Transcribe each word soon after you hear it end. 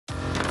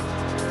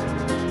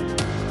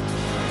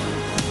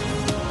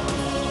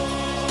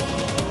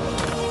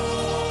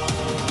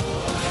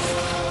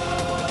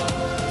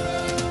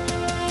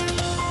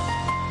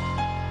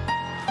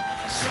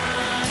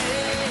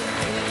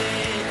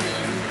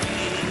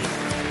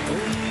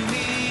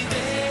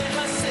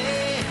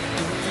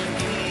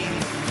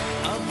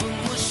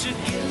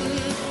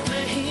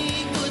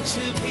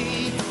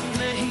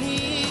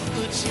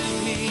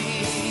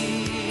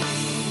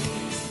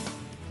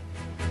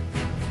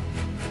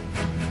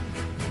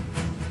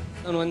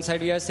On one side,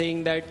 we are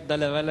saying that the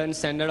level and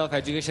standard of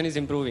education is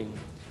improving.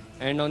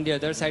 And on the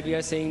other side, we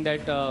are saying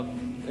that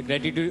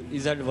gratitude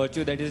is a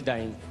virtue that is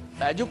dying.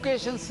 The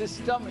education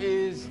system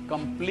is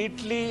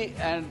completely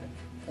and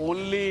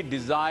only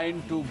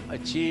designed to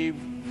achieve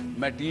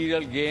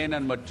material gain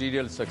and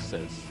material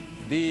success.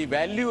 The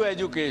value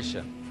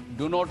education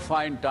do not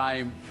find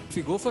time. If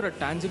you go for a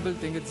tangible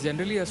thing, it's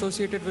generally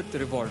associated with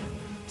reward.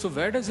 So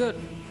where does a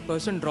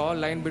person draw a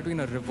line between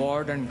a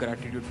reward and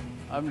gratitude?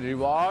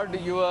 Reward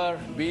you are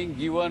being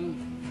given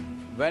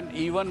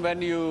even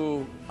when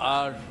you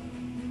are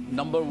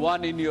number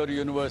one in your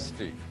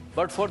university.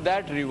 But for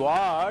that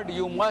reward,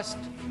 you must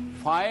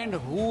find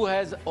who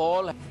has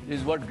all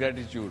is what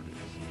gratitude is.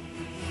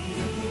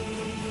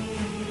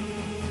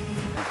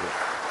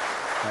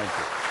 Thank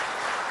you.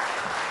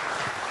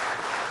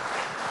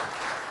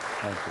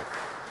 Thank you.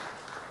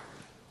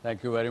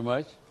 Thank you very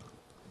much.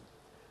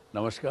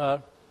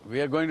 Namaskar.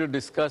 We are going to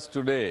discuss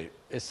today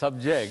a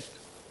subject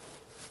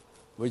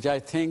which I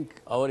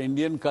think our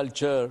Indian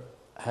culture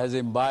has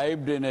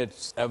imbibed in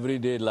its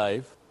everyday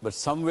life, but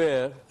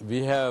somewhere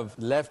we have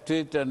left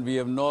it and we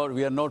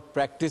are not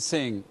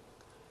practicing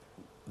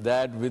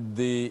that with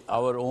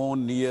our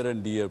own near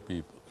and dear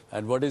people.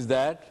 And what is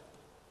that?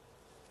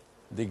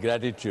 The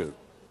gratitude.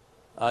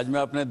 आज मैं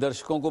अपने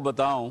दर्शकों को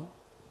बताऊं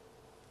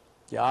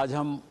कि आज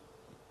हम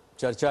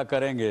चर्चा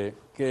करेंगे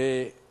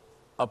कि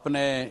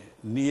अपने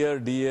नियर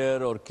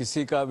डियर और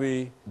किसी का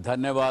भी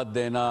धन्यवाद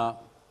देना,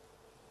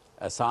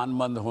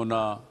 एहसानमंद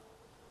होना,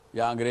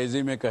 या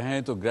अंग्रेजी में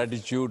कहें तो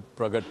ग्रैटिट्यूड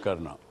प्रकट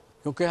करना,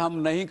 क्योंकि हम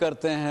नहीं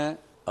करते हैं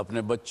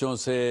अपने बच्चों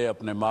से,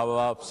 अपने माँ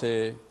बाप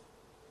से,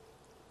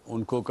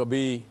 उनको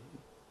कभी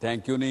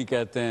थैंक यू नहीं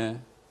कहते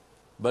हैं,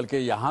 बल्कि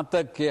यहाँ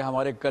तक कि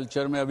हमारे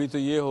कल्चर में अभी तो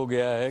ये हो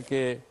गया है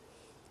कि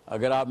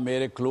अगर आप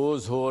मेरे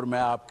क्लोज हो और मैं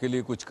आपके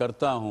लिए कुछ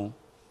करता हूँ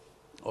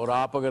और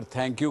आप अगर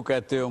थैंक यू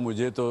कहते हो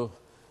मुझे, तो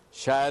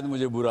शायद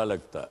मुझे बुरा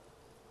लगता है।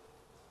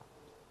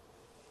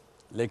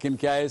 लेकिन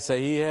क्या ये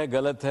सही है,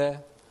 गलत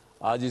है?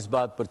 आज इस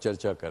बात पर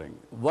चर्चा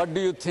करेंगे। What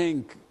do you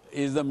think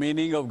is the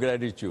meaning of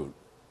gratitude?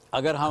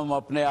 अगर हम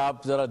अपने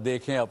आप जरा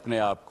देखें अपने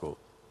आप को,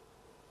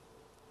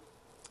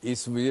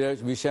 इस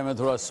विषय में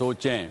थोड़ा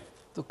सोचें,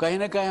 तो कहीं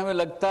ना कहीं हमें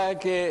लगता है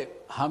कि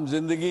हम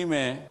जिंदगी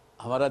में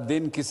हमारा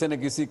दिन किसी न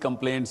किसी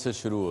कंप्लेंट से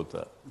शुरू होता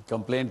है।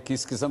 कंप्लेंट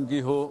किस किस्म की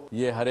हो,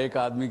 ये हर एक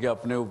आदमी के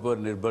अपने ऊपर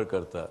निर्भर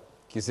करता है।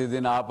 किसी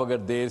दिन आप अगर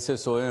देर से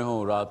सोए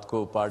हो, रात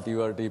को पार्टी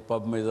वार्टी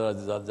पब में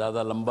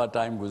ज़्यादा लंबा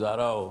टाइम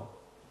गुजारा हो,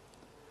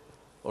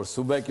 और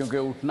सुबह क्योंकि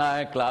उठना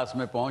है, क्लास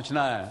में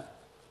पहुंचना है,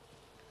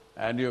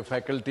 and your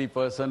faculty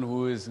person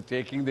who is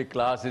taking the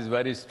class is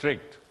very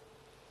strict,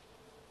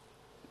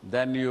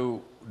 then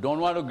you don't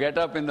want to get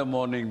up in the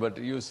morning, but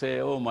you say,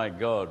 oh my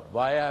God,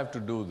 why I have to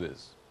do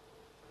this?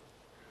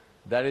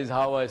 That is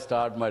how I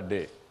start my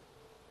day,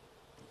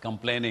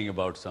 complaining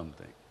about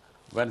something.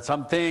 When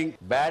something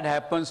bad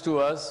happens to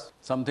us,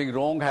 something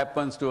wrong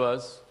happens to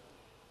us,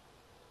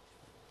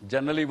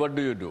 generally what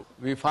do?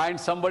 We find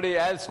somebody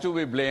else to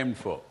be blamed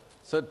for.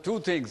 So two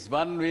things.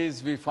 One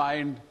is we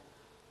find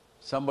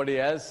somebody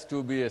else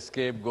to be a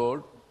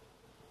scapegoat,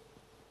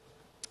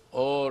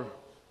 or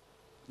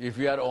if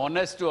we are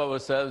honest to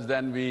ourselves,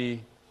 then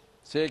we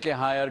say कि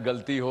हाँ यार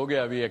गलती हो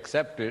गया, we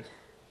accept it.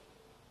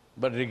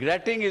 But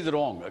regretting is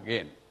wrong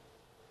again.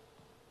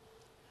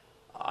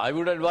 I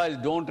would advise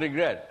don't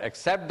regret.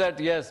 Accept that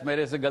yes,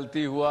 मेरे से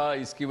गलती हुआ,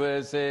 इसकी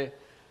वजह से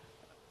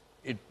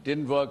it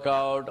didn't work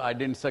out, I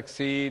didn't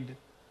succeed.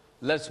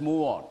 Let's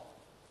move on.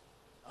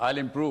 I'll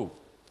improve.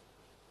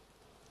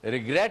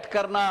 Regret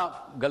करना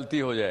गलती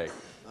हो जाएगी.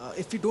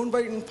 If you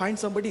don't find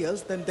somebody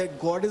else, then that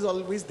God is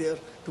always there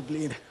to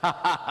blame.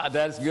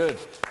 That's good.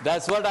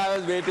 That's what I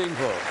was waiting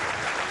for.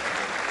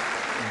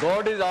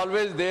 God is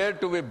always there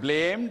to be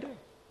blamed,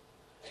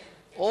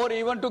 or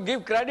even to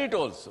give credit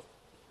also.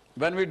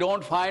 When we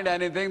don't find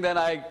anything, then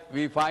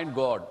we find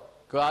God.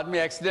 कोई आदमी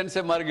accident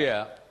से मर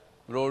गया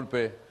road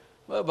पे,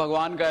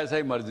 भगवान का ऐसा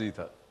ही मर्जी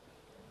था।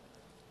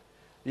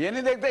 ये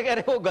नहीं देखते कि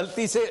अरे वो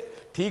गलती से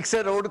ठीक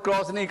से रोड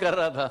क्रॉस नहीं कर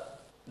रहा था।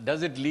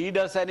 Does it lead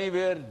us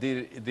anywhere?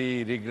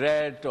 The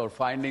regret or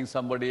finding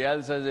somebody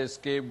else as a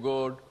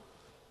scapegoat,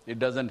 it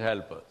doesn't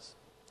help us.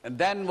 And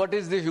then what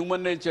is the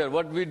human nature?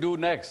 What we do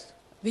next?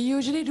 We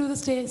usually do the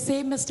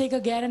same mistake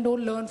again and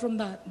don't learn from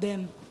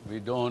them. We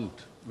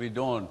don't.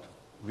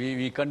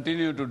 We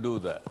continue to do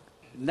that.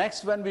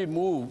 Next, when we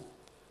move,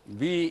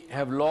 we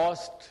have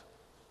lost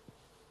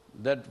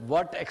that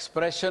what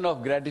expression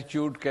of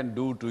gratitude can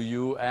do to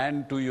you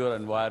and to your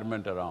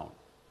environment around.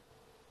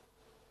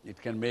 It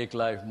can make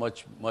life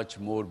much, much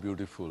more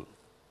beautiful,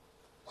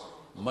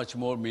 much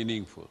more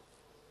meaningful.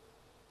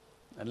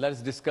 And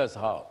let's discuss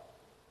how.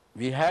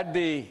 We had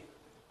the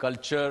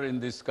culture in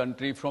this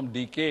country from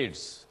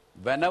decades.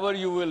 Whenever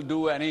you will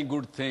do any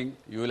good thing,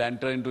 you will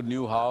enter into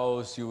new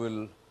house, you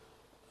will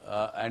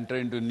enter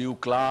into new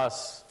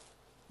class,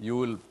 you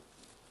will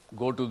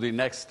go to the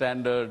next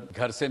standard.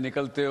 घर से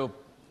निकलते हो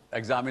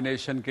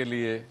examination के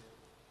लिए,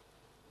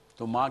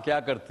 तो माँ क्या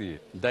करती है?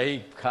 दही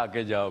खा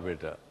के जाओ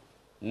बेटा।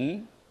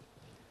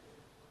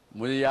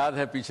 मुझे याद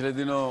है पिछले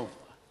दिनों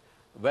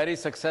very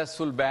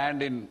successful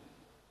band in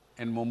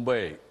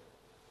Mumbai.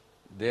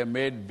 They have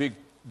made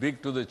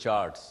big to the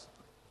charts.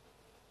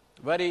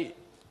 Very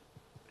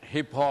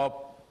hip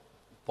hop,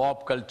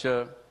 pop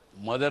culture.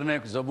 Mother ने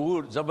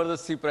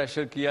जबरदस्ती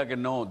प्रेशर किया कि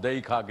नो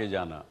दही खा के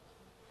जाना.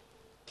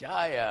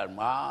 क्या यार,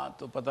 माँ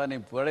तो पता नहीं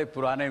बड़े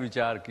पुराने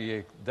विचार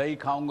किए. दही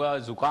खाऊंगा,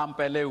 जुकाम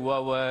पहले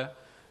हुआ है,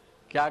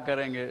 क्या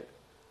करेंगे.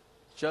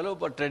 चलो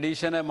पर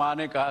ट्रेडिशन है, माँ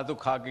ने कहा तो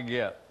खा के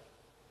गया.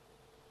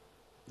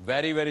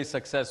 very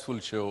successful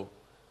show.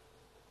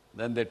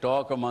 Then they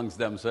talk amongst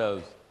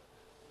themselves.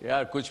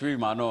 यार कुछ भी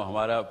मानो,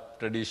 हमारा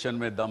ट्रेडिशन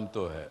में दम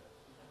तो है.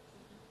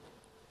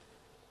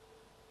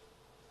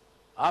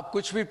 आप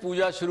कुछ भी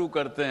पूजा शुरू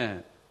करते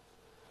हैं,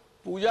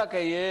 पूजा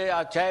कहिए,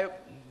 चाहे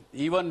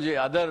इवन जो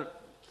other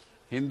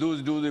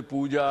Hindus do the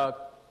Puja,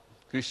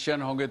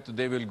 Christian होंगे तो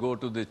they will go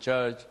to the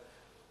church,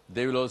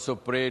 they will also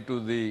pray to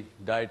the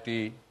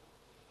deity.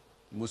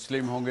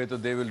 मुस्लिम होंगे तो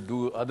they will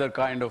do other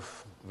kind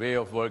of way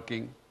of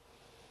working.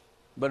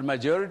 But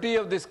majority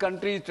of this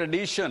country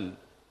tradition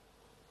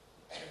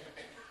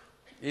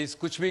इस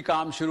कुछ भी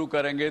काम शुरू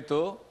करेंगे तो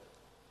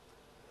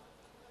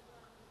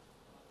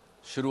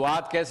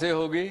शुरुआत कैसे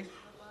होगी?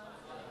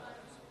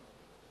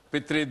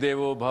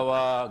 पितृदेवो भव,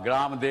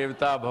 ग्राम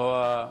देवता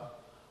भव,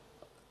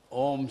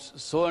 ओम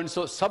सो एंड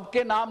सो,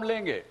 सबके नाम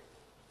लेंगे.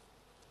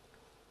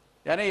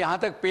 यानी यहां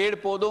तक पेड़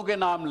पौधों के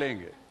नाम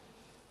लेंगे,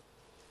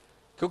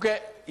 क्योंकि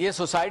ये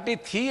सोसाइटी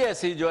थी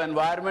ऐसी जो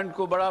एनवायरनमेंट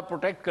को बड़ा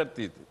प्रोटेक्ट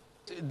करती थी.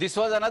 This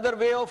was another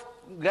way of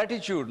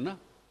gratitude ना.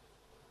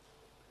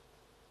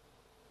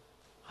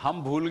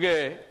 हम भूल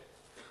गए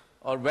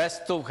और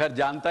वेस्ट तो खैर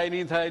जानता ही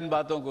नहीं था इन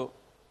बातों को.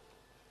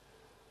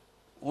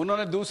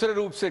 उन्होंने दूसरे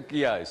रूप से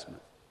किया इसमें.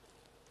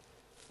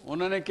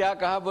 उन्होंने क्या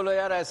कहा, बोला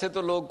यार ऐसे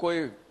तो लोग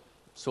कोई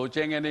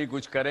सोचेंगे नहीं,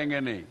 कुछ करेंगे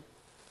नहीं.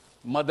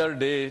 मदर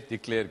डे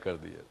डिक्लेयर कर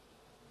दिया,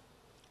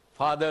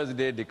 फादर्स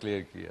डे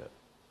डिक्लेयर किया,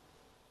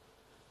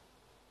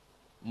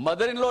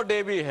 मदर इन लॉ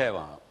डे भी है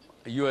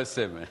वहां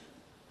यूएसए में.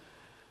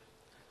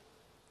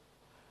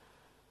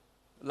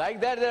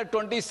 Like that, there are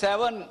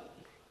 27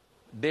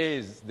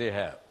 days they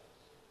have.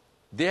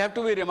 They have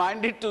to be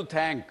reminded to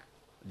thank.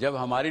 जब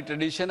हमारी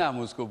ट्रेडिशन है हम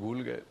उसको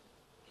भूल गए.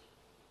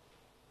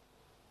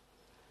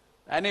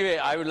 Anyway,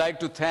 I would like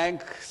to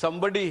thank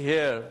somebody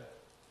here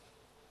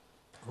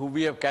who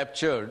we have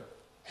captured,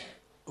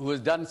 who has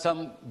done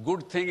some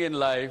good thing in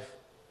life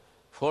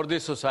for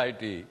this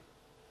society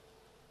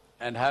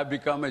and have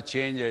become a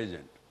change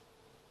agent.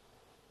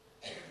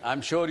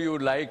 I'm sure you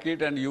would like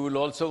it and you will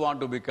also want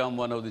to become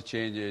one of the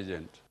change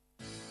agents.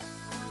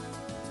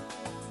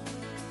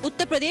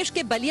 Uttar Pradesh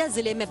के बलिया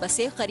जिले में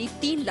बसे करीब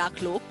 3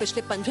 लाख लोग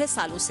पिछले 15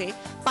 सालों से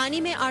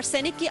पानी में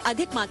आर्सेनिक की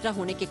अधिक मात्रा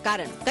होने के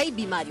कारण कई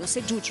बीमारियों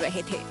से जूझ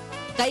रहे थे.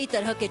 कई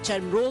तरह के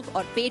चर्म रोग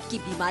और पेट की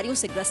बीमारियों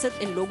से ग्रसित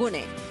इन लोगों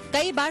ने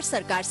कई बार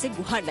सरकार से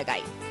गुहार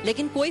लगाई,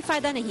 लेकिन कोई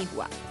फायदा नहीं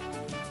हुआ.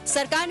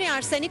 सरकार ने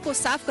आर्सेनिक को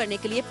साफ करने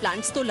के लिए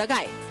प्लांट्स तो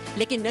लगाए,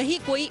 लेकिन न ही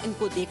कोई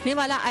इनको देखने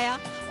वाला आया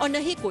और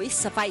न ही कोई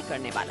सफाई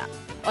करने वाला.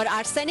 और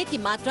आर्सेनिक की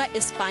मात्रा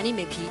इस पानी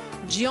में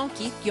भी ज्यों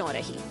की त्यों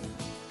रही.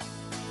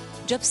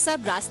 जब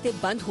सब रास्ते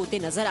बंद होते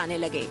नजर आने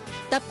लगे,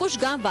 तब कुछ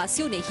गांव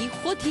वासियों ने ही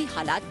खुद ही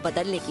हालात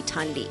बदलने की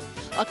ठान ली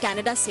और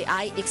कनाडा से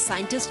आए एक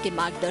साइंटिस्ट के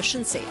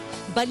मार्गदर्शन से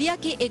बलिया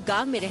के एक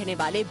गांव में रहने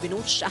वाले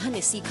विनोद शाह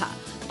ने सीखा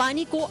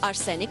पानी को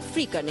आर्सेनिक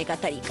फ्री करने का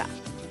तरीका.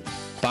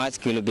 5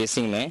 किलो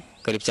बेसिन में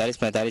करीब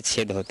 40-45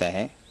 छेद होता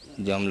है,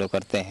 जो हम लोग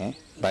करते हैं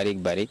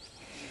बारीक बारीक.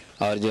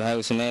 और जो है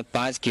उसमें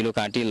 5 किलो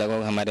कांटी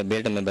लगभग हमारे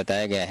बेल्ट में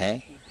बताया गया है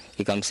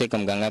कि कम से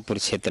कम गंगापुर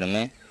क्षेत्र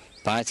में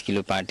 5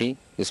 किलो कांटी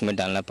उसमें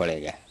डालना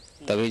पड़ेगा,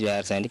 तभी जो है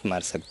आर्सेनिक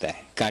मार सकता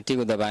है. कांटी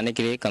को दबाने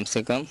के लिए कम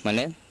से कम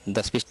मैंने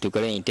 10-20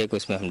 टुकड़े ईंटे को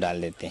उसमें हम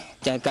डाल देते हैं.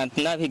 चाहे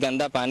कितना भी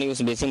गंदा पानी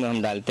उस बेसिन में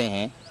हम डालते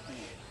हैं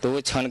तो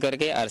वो छान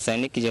करके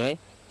आर्सेनिक जो है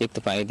युक्त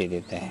पानी दे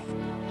देते हैं.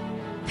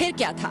 फिर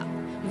क्या था,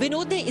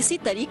 विनोद ने इसी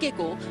तरीके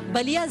को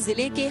बलिया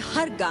जिले के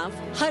हर गांव,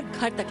 हर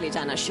घर तक ले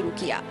जाना शुरू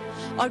किया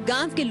और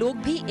गांव के लोग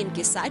भी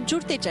इनके साथ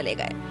जुड़ते चले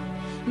गए.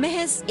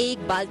 महज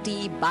एक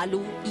बाल्टी बालू,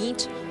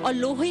 ईंट और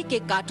लोहे के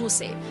कांटों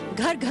से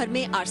घर घर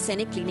में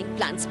आर्सेनिक क्लीनिंग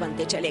प्लांट्स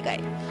बनते चले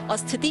गए और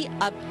स्थिति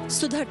अब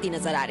सुधरती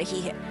नजर आ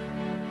रही है.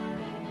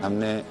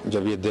 हमने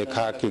जब ये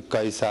देखा कि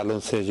कई सालों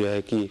से जो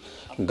है कि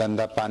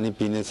गंदा पानी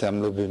पीने से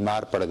हम लोग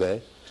बीमार पड़ गए,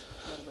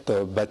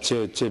 तो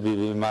बच्चे भी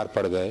बीमार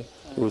पड़ गए.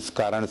 उस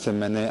कारण से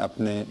मैंने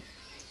अपने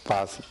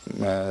पास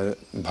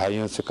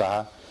भाइयों से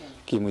कहा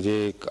कि मुझे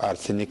एक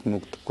आर्सेनिक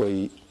मुक्त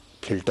कोई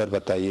फिल्टर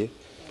बताइए.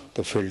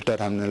 तो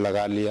फिल्टर हमने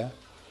लगा लिया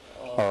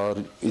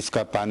और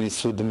इसका पानी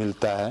शुद्ध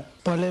मिलता है.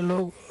 पहले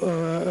लोग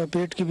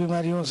पेट की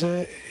बीमारियों से,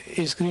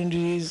 स्किन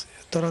डिजीज,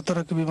 तरह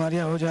तरह की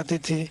बीमारियां हो जाती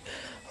थी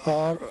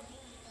और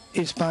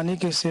इस पानी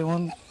के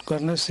सेवन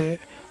करने से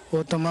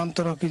वो तमाम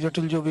तरह की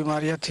जटिल जो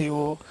बीमारियां थी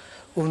वो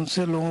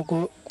उनसे लोगों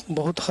को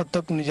बहुत हद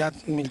तक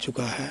निजात मिल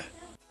चुका है.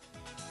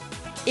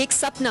 एक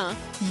सपना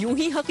यूं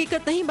ही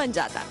हकीकत नहीं बन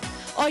जाता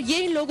और ये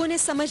इन लोगों ने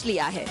समझ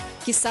लिया है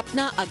कि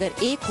सपना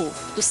अगर एक हो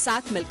तो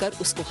साथ मिलकर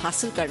उसको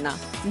हासिल करना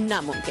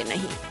नामुमकिन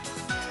नहीं.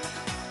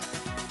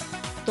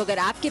 तो अगर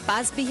आपके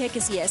पास भी है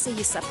किसी ऐसे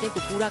ही सपने को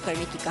पूरा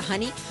करने की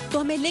कहानी, तो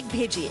हमें लिख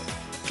भेजिए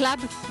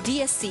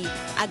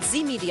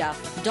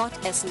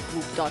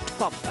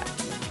clubdsc@zmedia.slgroup.com पर।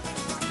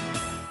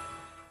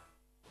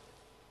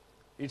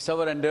 It's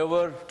our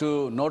endeavor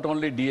to not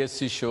only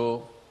DSC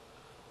show,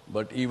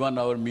 but even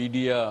our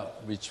media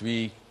which we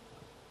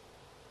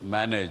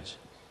manage.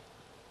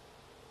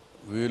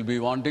 We will be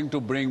wanting to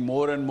bring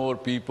more and more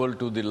people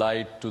to the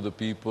light, to the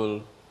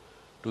people,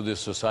 to the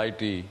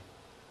society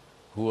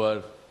who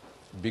are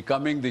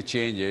becoming the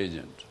change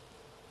agent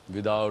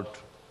without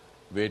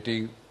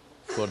waiting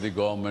for the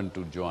government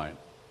to join.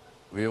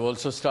 We have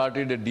also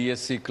started a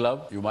DSC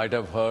club. You might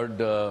have heard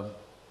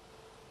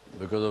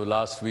because of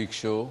last week's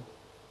show,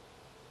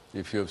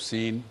 if you have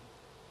seen,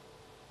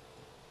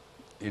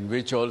 in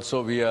which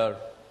also we are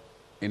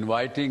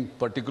inviting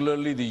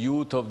particularly the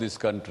youth of this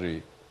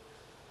country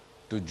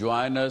to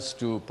join us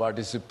to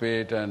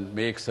participate and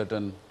make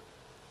certain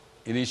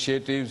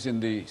initiatives in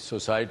the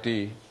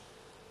society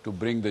to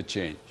bring the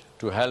change,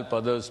 to help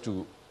others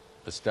to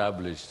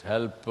establish,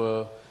 help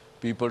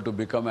people to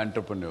become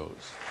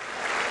entrepreneurs.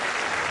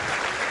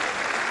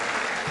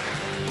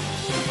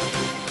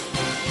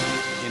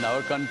 In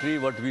our country,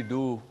 what we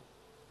do,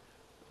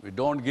 we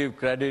don't give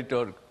credit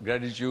or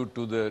gratitude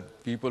to the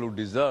people who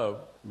deserve.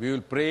 We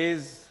will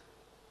praise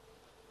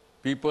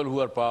people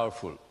who are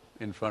powerful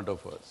in front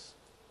of us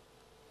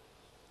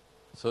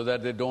so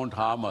that they don't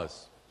harm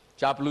us.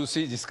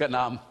 Chaploosi, जिसका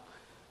नाम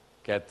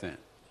कहते हैं.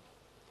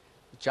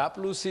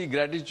 Chaploosi,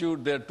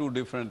 gratitude, they are two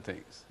different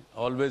things.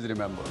 Always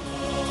remember.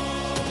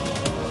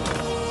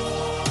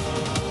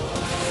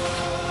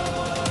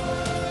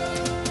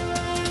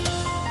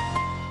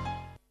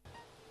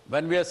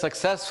 When we are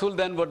successful,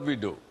 then what we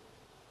do?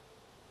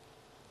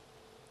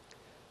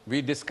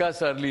 We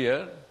discussed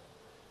earlier,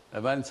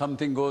 when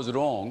something goes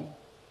wrong,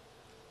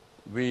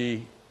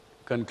 we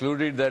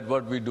concluded that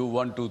what we do,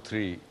 1, 2,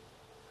 3.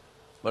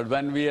 But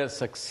when we are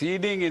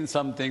succeeding in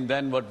something,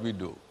 then what we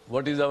do?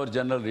 What is our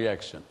general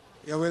reaction?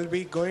 Yeah, we'll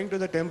be going to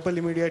the temple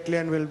immediately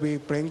and we'll be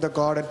praying the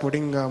God and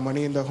putting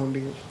money in the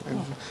hundi and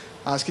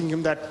asking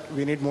him that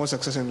we need more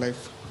success in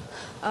life.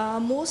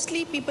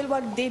 Mostly people,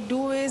 what they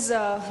do is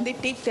they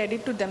take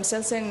credit to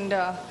themselves and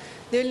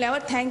they will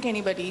never thank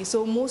anybody.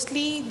 So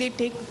mostly they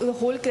take the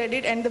whole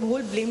credit and the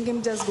whole blame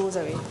game just goes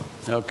away.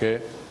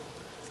 Okay.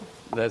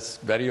 That's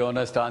very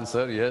honest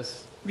answer,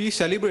 yes. We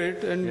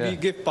celebrate and we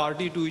give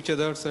party to each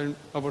other and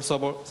our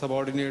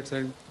subordinates.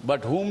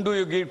 But whom do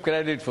you give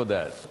credit for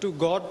that? To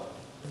God.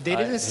 There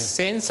is a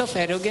sense of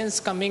arrogance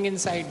coming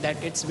inside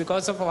that it's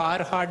because of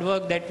our hard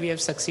work that we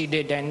have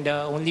succeeded and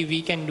only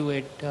we can do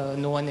it,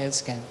 no one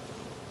else can.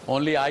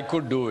 Only I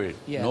could do it.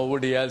 Yeah.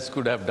 Nobody else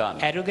could have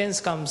done. Arrogance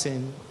comes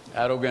in.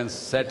 Arrogance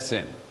sets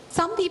in.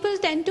 Some people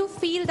tend to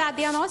feel that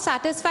they are not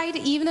satisfied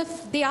even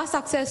if they are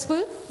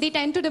successful. They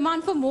tend to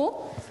demand for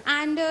more.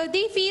 And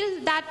they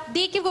feel that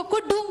they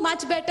could do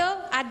much better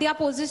at their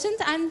positions,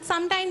 and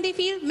sometimes they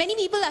feel many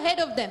people ahead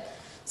of them.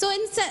 So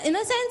in a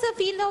sense, a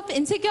feel of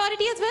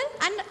insecurity as well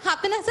and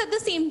happiness at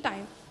the same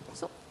time.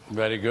 So.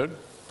 Very good.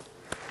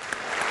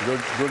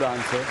 Good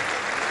answer.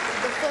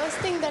 The first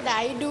thing that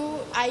I do,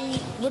 I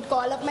would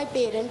call up my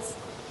parents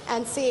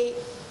and say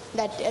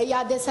that,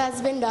 yeah, this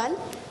has been done,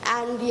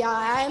 and yeah,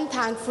 I am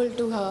thankful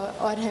to her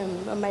or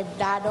him, or my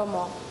dad or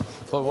mom.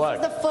 For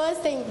what? The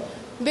first thing.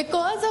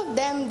 Because of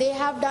them, they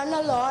have done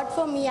a lot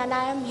for me and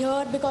I am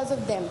here because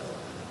of them.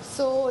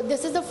 So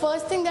this is the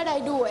first thing that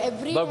I do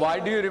every But day. why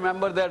do you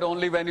remember that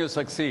only when you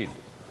succeed?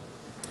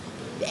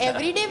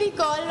 Every day we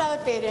call our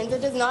parents.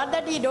 It is not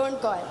that we don't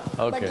call.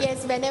 Okay. But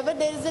yes, whenever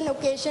there is an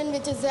occasion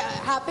which is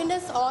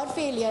happiness or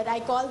failure, I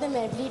call them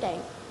every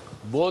time.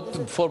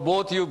 For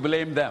both you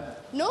blame them?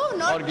 No,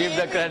 not Or give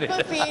the credit?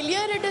 For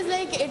failure, it is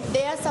like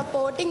they are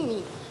supporting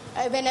me.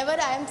 Whenever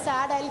I am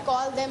sad, I'll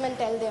call them and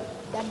tell them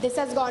that this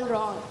has gone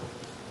wrong.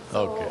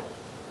 Okay.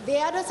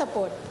 They are a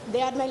support.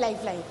 They are my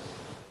lifeline.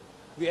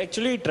 We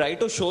actually try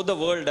to show the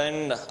world,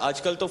 and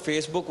आजकल तो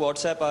Facebook,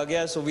 WhatsApp आ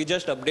गया, so we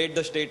just update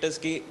the status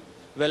कि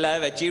well I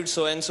have achieved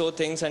so and so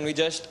things, and we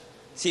just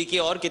see कि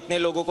और कितने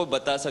लोगों को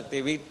बता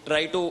सकते. We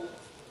try to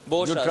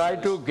boast. You try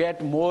to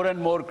get more and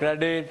more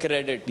credit,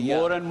 yeah.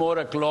 more and more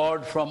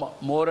applaud from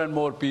more and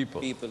more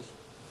people.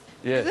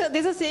 Yes.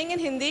 There's a saying in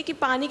Hindi कि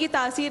पानी की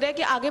तासीर है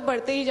कि आगे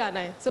बढ़ते ही जाना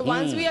है. So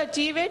once we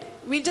achieve it,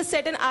 we'll just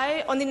set an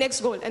eye on the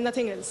next goal and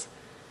nothing else.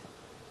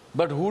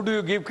 But who do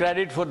you give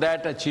credit for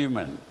that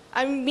achievement?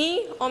 I mean,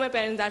 me or my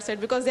parents, that's it,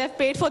 because they have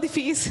paid for the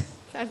fees.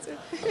 That's it.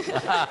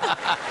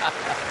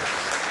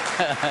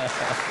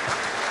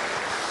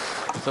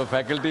 So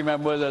faculty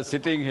members are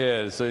sitting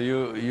here, so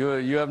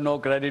you have no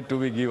credit to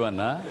be given,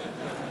 huh?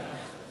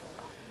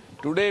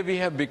 Today we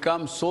have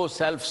become so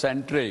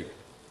self-centric.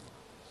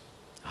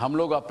 हम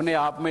लोग अपने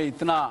आप में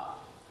इतना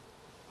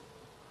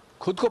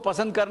खुद को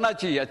पसंद करना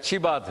चाहिए, अच्छी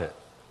बात है,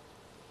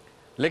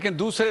 लेकिन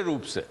दूसरे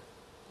रूप से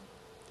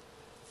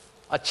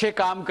अच्छे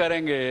काम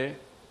करेंगे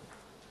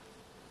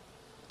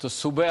तो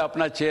सुबह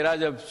अपना चेहरा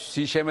जब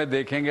शीशे में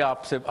देखेंगे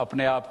आपसे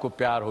अपने आप को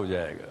प्यार हो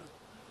जाएगा.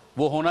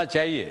 वो होना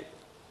चाहिए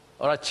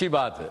और अच्छी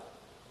बात है.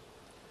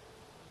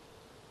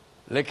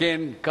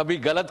 लेकिन कभी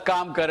गलत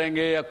काम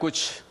करेंगे या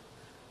कुछ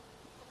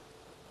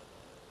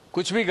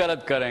कुछ भी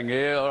गलत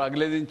करेंगे और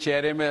अगले दिन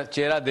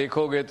चेहरा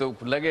देखोगे तो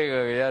लगेगा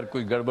यार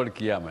कुछ गड़बड़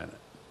किया मैंने।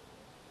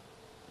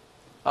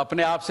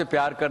 अपने आप से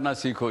प्यार करना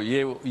सीखो,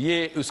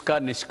 ये उसका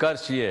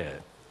निष्कर्ष ये है।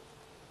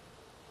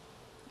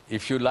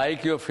 If you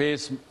like your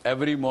face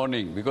every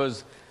morning,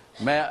 because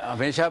मैं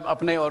हमेशा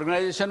अपने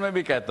ऑर्गेनाइजेशन में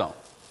भी कहता हूं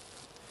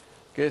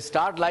कि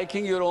start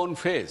liking your own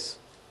face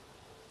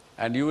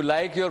and you will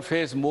like your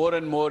face more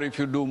and more if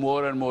you do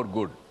more and more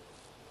good.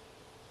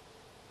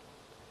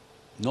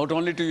 Not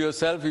only to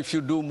yourself, if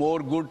you do more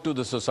good to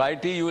the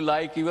society, you will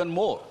like even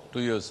more to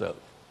yourself.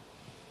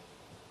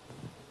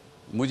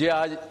 मुझे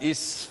आज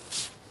इस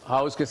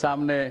house के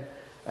सामने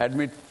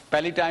admit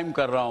पहली time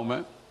कर रहा हूं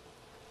मैं।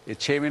 ये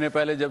 6 महीने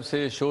पहले जब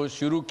से शो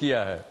शुरू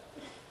किया है,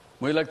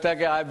 मुझे लगता है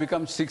कि I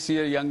become 6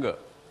 years younger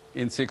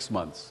in 6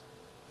 months.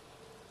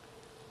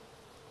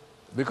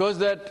 Because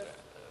that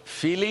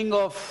feeling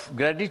of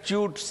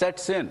gratitude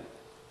sets in.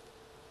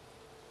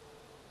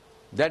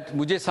 That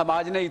मुझे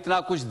समाज ने इतना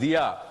कुछ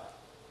दिया,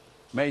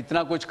 मैं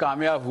इतना कुछ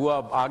कामयाब हुआ,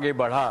 आगे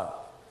बढ़ा,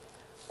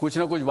 कुछ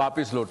ना कुछ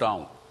वापस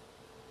लौटाऊं।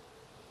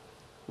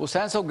 वो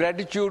sense of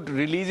gratitude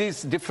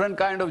releases different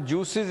kind of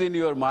juices in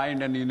your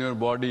mind and in your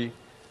body,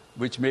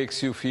 which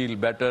makes you feel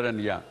better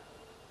and young.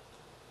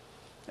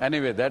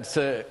 Anyway, that's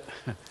a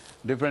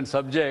different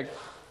subject.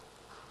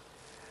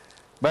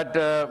 But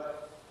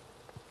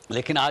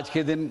लेकिन आज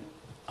के दिन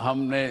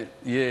हमने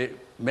ये,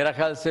 मेरा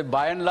ख्याल से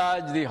by and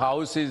large the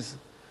house is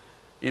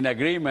in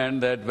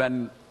agreement that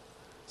when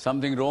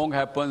something wrong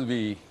happens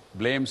we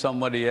blame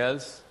somebody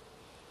else,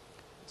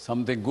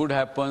 something good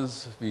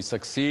happens, we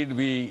succeed,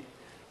 we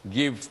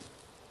give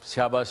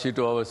shabashi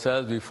to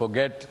ourselves, we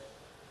forget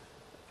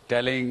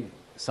telling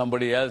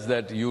somebody else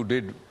that you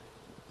did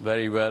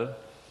very well.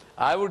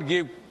 I would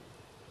give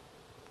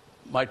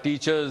my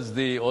teachers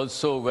the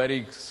also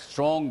very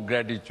strong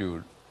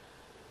gratitude.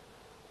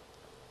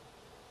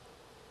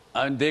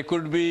 And they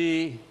could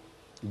be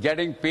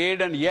getting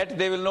paid and yet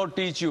they will not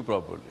teach you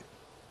properly.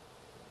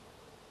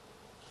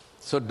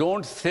 So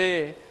don't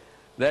say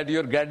that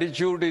your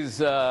gratitude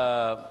is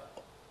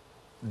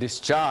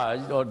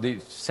discharged or the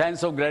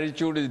sense of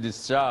gratitude is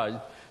discharged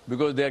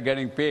because they are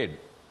getting paid.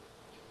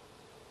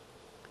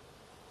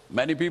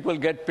 Many people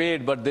get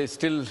paid but they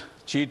still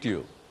cheat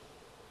you.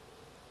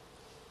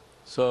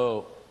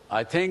 So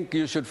I think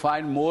you should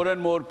find more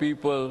and more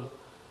people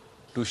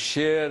to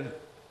share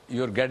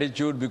your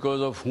gratitude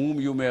because of whom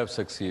you may have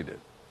succeeded.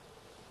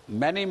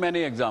 Many,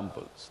 many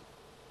examples.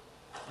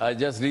 I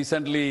just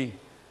recently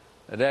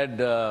read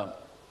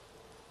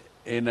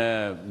in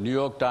a New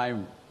York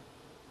Times,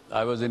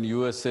 I was in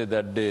USA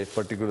that day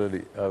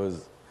particularly,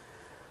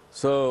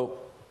 so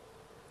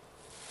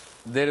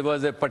there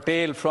was a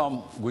Patel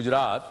from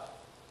Gujarat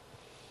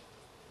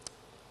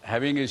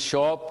having a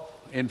shop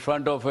in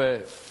front of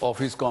a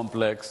office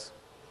complex.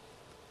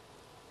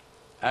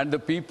 And the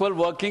people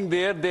working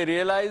there, they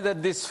realized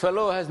that this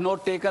fellow has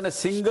not taken a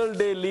single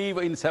day leave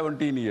in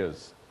 17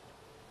 years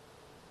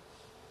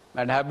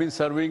and have been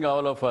serving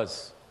all of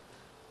us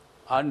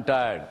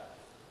untired,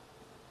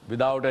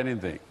 without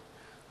anything.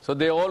 So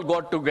they all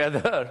got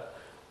together,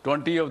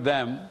 20 of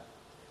them.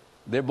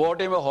 They bought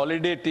him a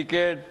holiday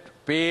ticket,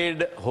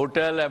 paid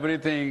hotel,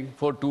 everything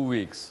for 2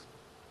 weeks.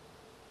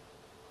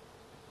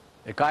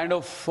 A kind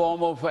of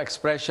form of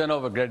expression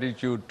of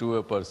gratitude to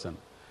a person.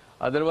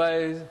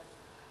 Otherwise,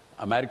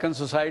 American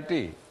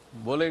society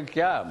बोले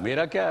क्या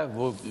मेरा क्या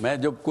वो,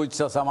 मैं जब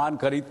कुछ सामान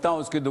खरीदता हूं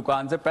उसकी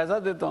दुकान से पैसा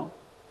देता हूं.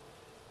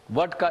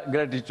 What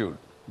gratitude?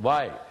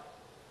 Why?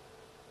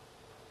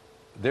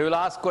 They will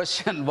ask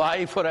question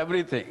why for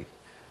everything.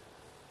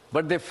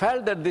 But they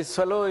felt that this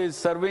fellow is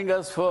serving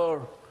us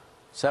for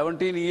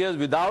 17 years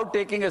without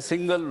taking a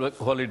single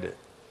holiday.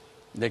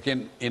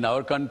 Lekin in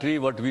our country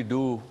what we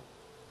do,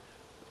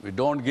 we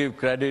don't give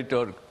credit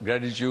or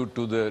gratitude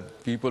to the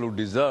people who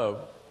deserve.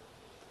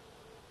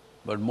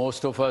 But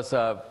most of us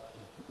have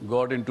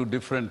got into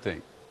different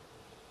things.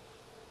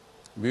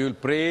 We will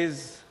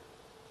praise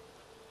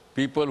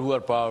people who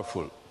are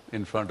powerful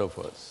in front of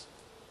us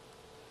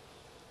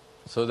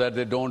so that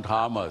they don't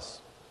harm us.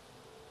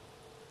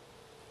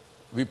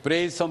 We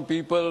praise some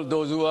people,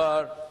 those who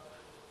are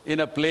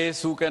in a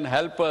place who can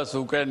help us,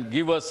 who can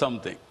give us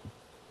something.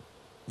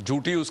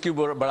 झूठी उसकी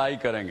बड़ाई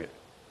करेंगे.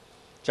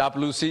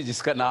 चापलूसी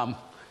जिसका नाम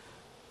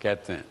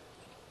कहते हैं.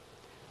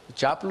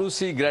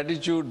 Chaplaincy,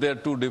 gratitude, they are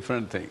two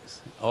different things.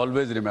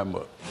 Always remember.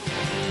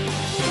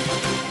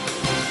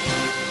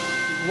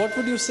 What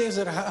would you say,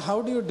 sir?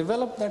 How do you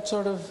develop that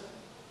sort of,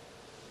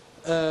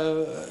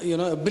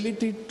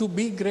 ability to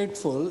be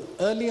grateful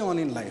early on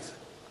in life,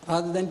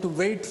 rather than to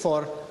wait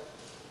for,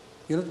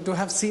 to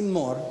have seen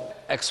more?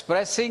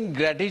 Expressing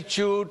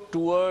gratitude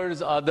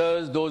towards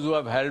others, those who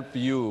have helped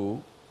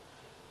you,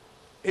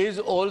 is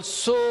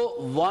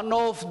also one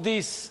of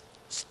these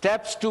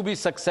steps to be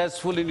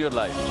successful in your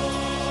life.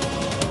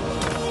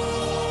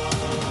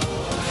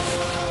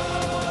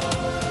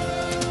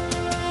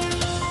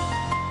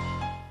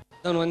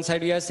 On one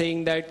side, we are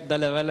saying that the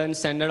level and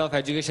standard of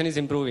education is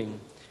improving.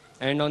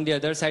 And on the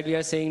other side, we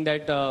are saying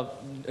that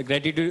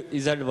gratitude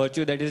is a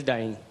virtue that is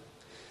dying.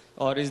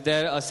 or is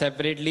there a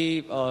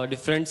separately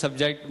different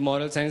subject,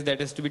 moral science,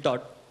 that is to be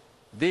taught?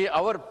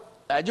 Our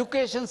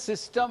education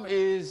system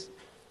is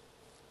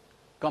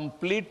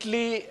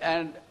completely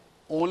and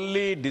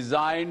only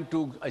designed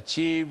to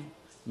achieve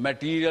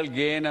material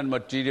gain and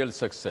material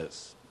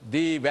success.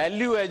 The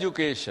value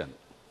education,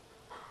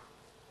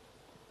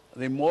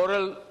 the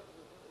moral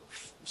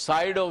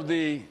side of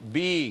the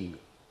being,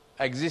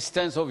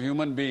 existence of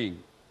human being,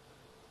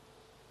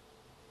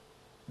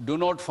 do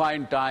not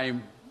find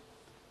time,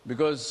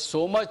 because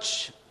so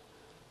much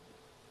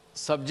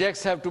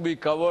subjects have to be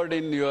covered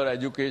in your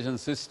education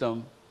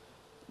system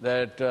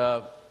that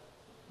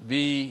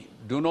we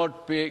do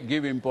not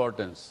give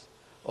importance.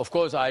 Of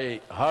course, I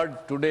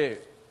heard today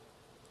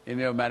in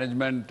your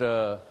management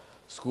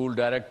school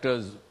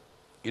director's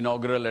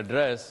inaugural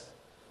address,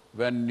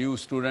 when new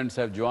students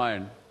have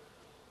joined,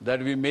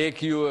 that we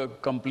make you a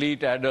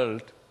complete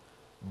adult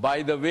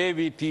by the way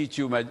we teach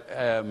you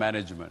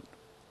management.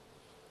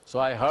 So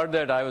I heard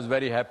that, I was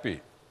very happy.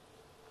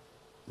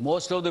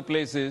 Most of the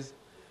places,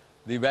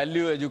 the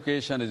value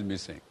education is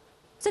missing.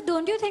 So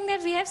don't you think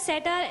that we have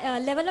set our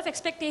level of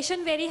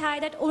expectation very high,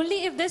 that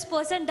only if this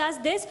person does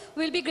this,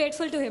 we'll be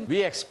grateful to him?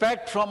 We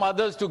expect from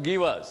others to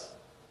give us.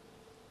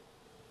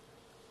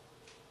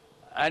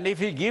 And if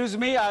he gives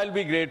me, I'll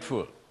be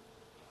grateful.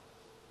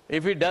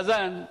 If he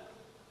doesn't,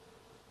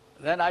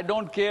 then I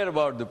don't care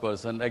about the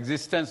person,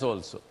 existence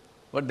also.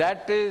 But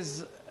that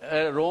is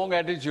a wrong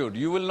attitude.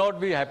 You will not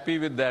be happy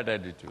with that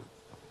attitude.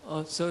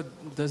 So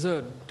there's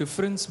a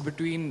difference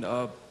between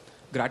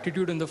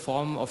gratitude in the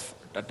form of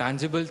a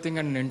tangible thing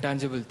and an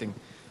intangible thing.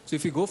 So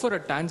if you go for a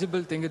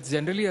tangible thing, it's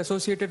generally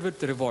associated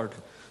with reward.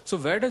 So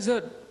where does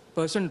a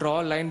person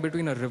draw a line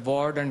between a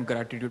reward and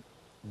gratitude?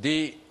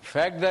 The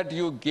fact that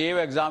you gave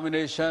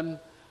examination,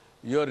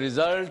 your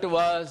result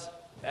was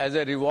as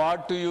a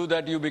reward to you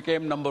that you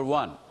became number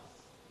one.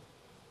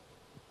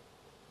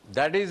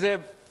 That is a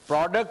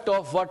product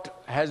of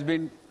what has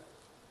been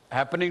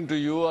happening to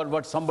you, or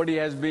what somebody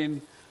has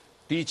been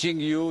teaching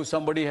you,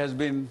 somebody has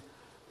been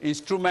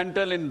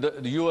instrumental in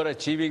you are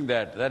achieving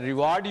that. The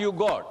reward you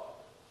got.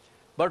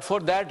 But for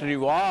that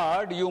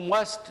reward, you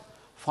must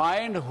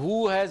find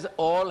who has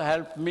all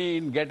helped me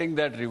in getting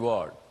that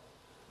reward.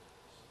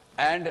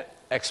 And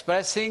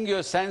expressing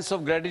your sense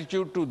of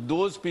gratitude to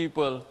those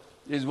people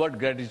is what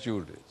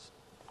gratitude is.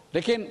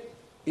 लेकिन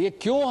ये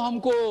क्यों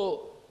हमको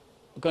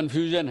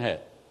confusion है?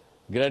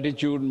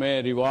 Gratitude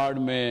में, reward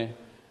में,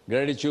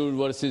 gratitude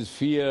versus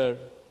fear,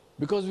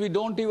 because we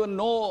don't even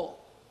know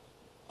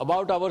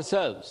about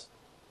ourselves,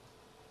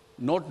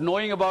 not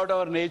knowing about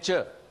our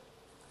nature.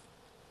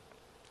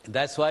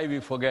 That's why we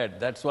forget.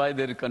 That's why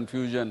there is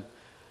confusion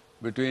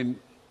between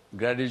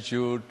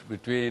gratitude,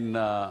 between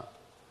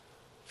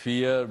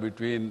fear,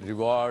 between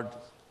reward.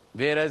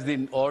 Whereas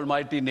the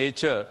Almighty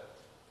nature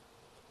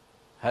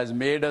has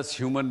made us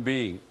human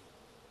beings.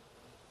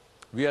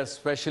 We are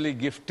specially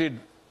gifted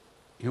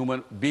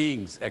human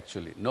beings,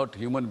 actually, not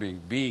human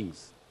beings,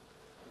 beings.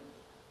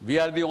 We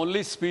are the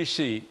only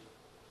species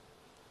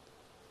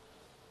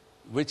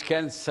which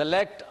can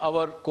select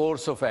our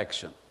course of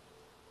action.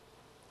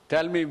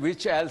 Tell me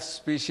which else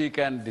species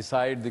can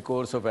decide the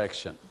course of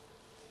action?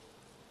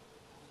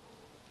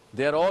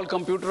 They are all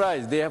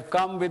computerized. They have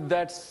come with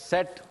that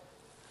set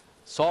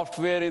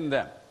software in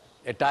them.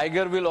 A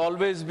tiger will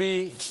always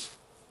be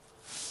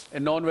a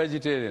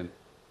non-vegetarian.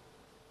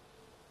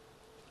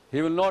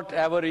 He will not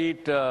ever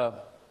eat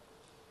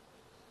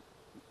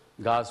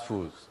ghas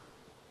foods.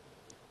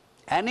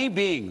 Any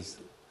beings,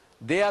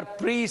 they are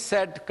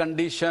preset,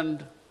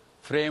 conditioned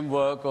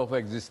framework of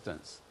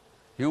existence.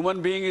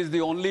 Human being is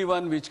the only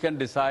one which can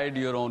decide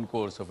your own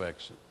course of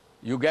action.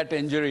 You get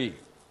injury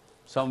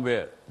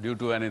somewhere due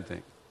to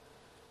anything.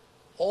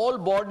 All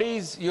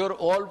bodies, your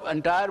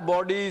entire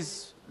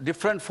bodies,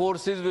 different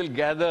forces will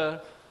gather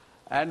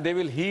and they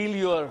will heal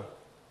your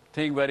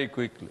thing very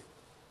quickly.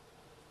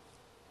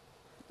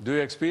 Do you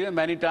experience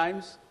many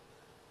times?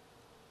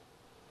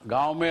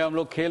 गांव में हम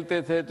लोग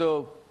खेलते थे तो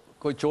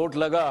कोई चोट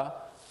लगा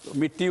तो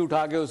मिट्टी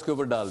उठा के उसके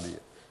ऊपर डाल दिए,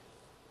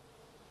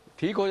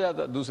 ठीक हो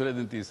जाता दूसरे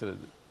दिन तीसरे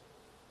दिन.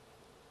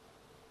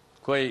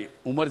 कोई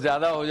उम्र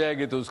ज्यादा हो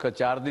जाएगी तो उसका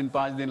 4 दिन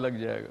 5 दिन लग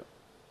जाएगा.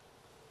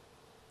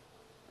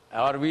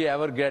 Or we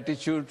ever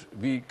gratitude,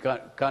 we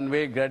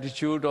convey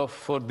gratitude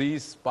for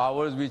these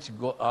powers which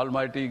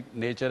Almighty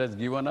nature has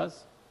given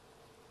us?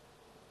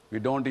 We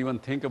don't even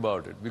think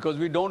about it because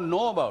we don't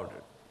know about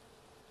it.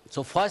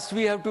 So first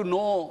we have to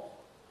know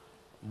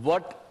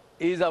what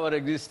is our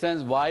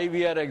existence, why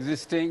we are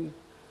existing.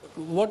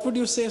 What would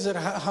you say, sir?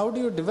 How do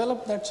you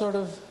develop that sort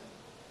of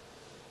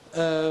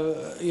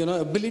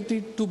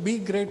ability to be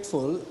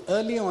grateful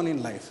early on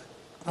in life,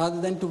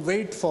 rather than to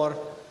wait for,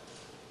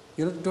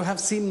 to have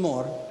seen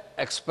more?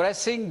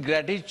 Expressing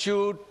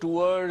gratitude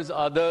towards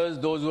others,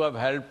 those who have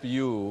helped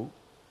you,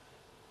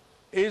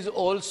 is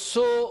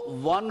also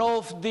one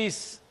of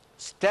these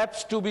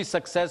steps to be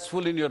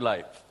successful in your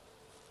life.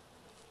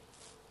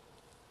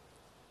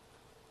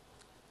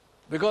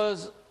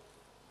 Because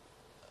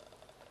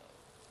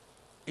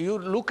you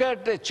look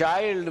at a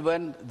child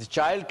when the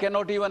child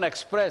cannot even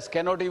express,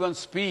 cannot even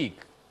speak.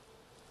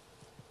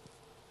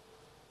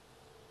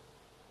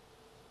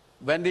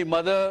 When the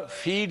mother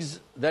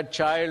feeds that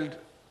child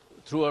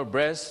through her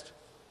breast,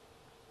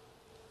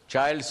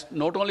 child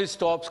not only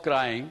stops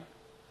crying,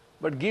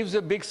 but gives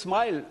a big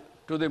smile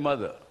to the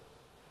mother.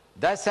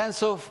 That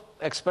sense of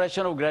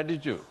expression of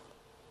gratitude.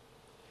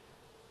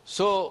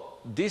 So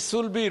this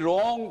will be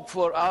wrong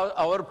for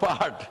our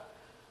part,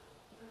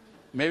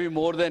 maybe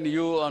more than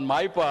you on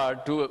my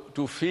part,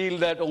 to feel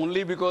that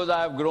only because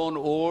I have grown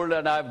old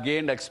and I have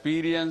gained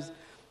experience,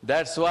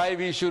 that's why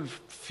we should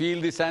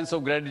feel the sense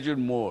of gratitude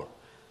more.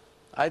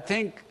 I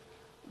think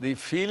the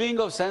feeling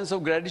of sense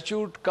of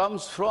gratitude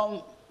comes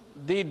from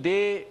the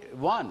day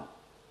one,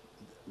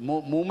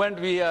 moment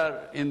we are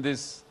in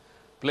this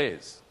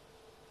place.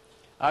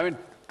 I mean,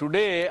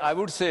 today I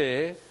would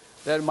say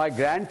that my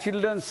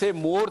grandchildren say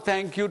more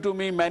thank you to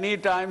me many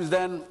times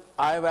than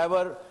I have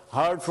ever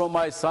heard from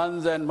my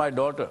sons and my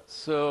daughter.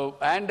 So,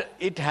 and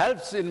it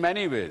helps in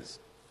many ways.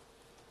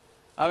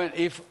 I mean,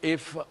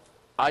 if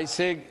I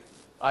say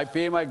I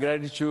pay my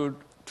gratitude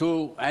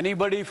to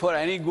anybody for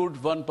any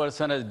good one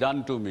person has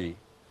done to me,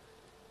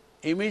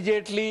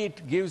 immediately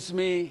it gives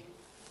me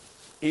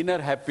inner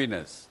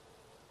happiness.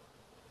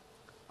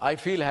 I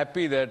feel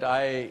happy that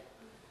I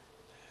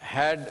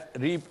have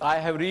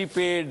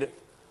repaid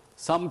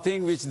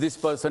something which this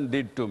person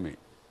did to me,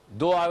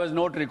 though I was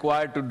not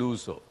required to do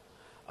so.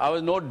 I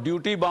was not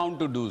duty bound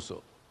to do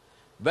so.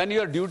 When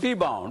you are duty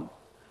bound,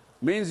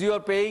 means you are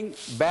paying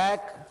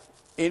back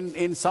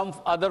in some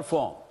other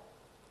form.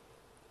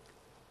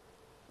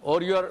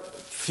 Or your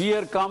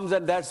fear comes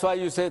and that's why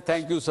you say,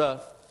 thank you, sir.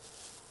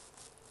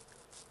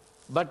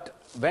 But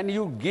when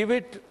you give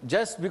it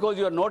just because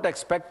you are not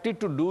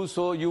expected to do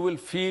so, you will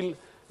feel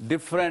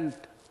different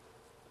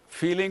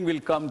feeling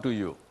will come to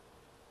you.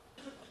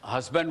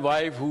 Husband,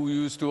 wife who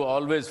used to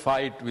always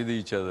fight with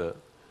each other.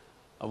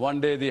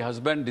 One day the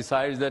husband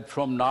decides that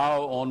from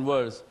now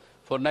onwards,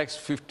 for next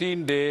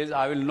 15 days,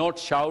 I will not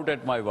shout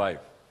at my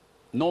wife,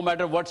 no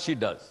matter what she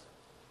does.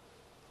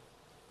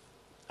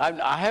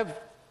 I have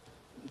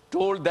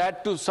told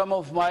that to some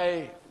of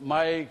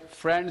my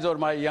friends or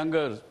my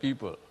younger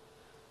people.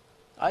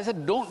 I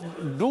said,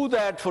 don't do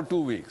that for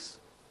 2 weeks.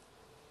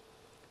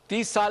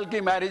 30 साल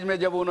की marriage में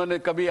जब उन्होंने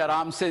कभी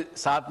आराम से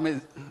साथ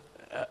में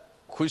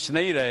खुश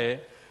नहीं रहे,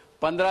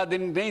 15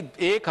 दिन नहीं,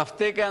 1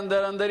 हफ्ते के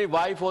अंदर अंदर ही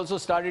wife also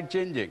started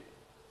changing.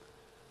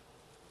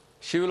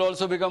 She will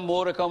also become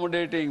more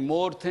accommodating,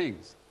 more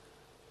things.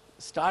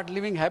 Start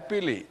living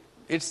happily.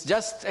 It's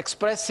just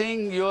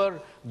expressing your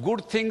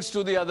good things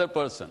to the other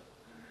person.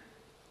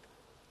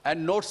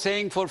 And not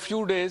saying for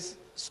few days,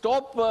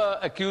 stop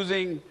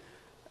accusing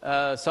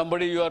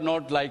somebody you are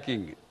not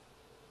liking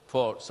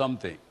for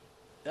something.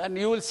 And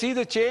you will see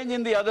the change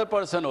in the other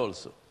person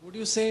also. Would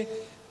you say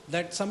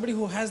that somebody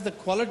who has the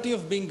quality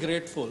of being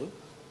grateful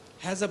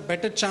has a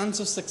better chance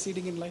of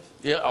succeeding in life?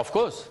 Yeah, of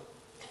course.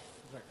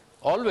 Right.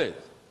 Always.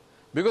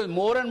 Because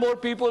more and more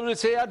people will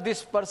say,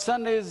 this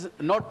person is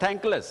not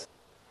thankless.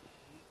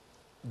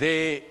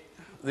 The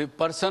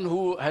person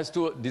who has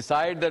to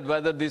decide that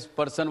whether this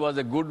person was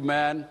a good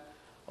man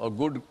or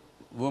good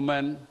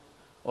woman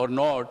or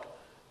not,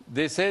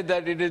 they say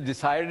that it is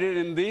decided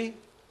in the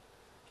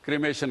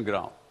cremation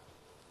ground.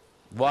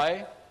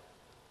 Why?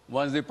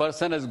 Once the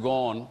person has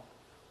gone,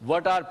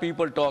 what are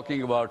people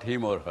talking about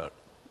him or her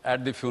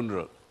at the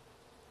funeral?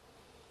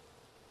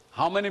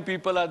 How many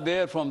people are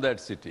there from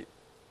that city?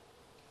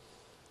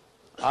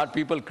 Are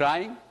people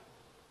crying?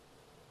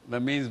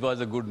 That means was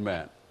a good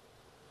man.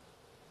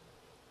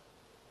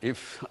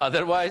 If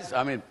otherwise,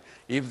 I mean,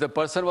 if the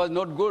person was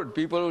not good,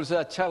 people will say,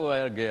 "Acha hua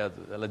yaar gaya,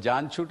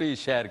 jaan chuti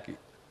shehar ki."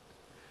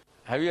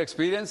 Have you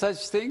experienced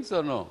such things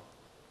or no?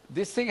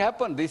 This thing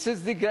happened. This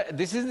is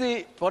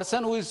the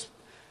person who is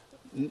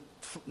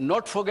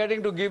not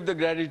forgetting to give the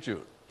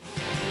gratitude.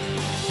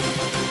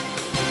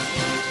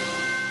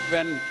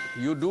 When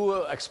you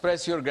do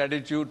express your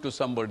gratitude to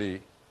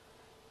somebody,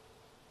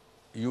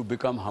 you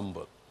become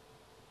humble.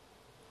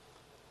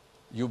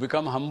 You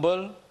become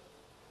humble,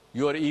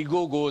 your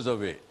ego goes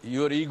away.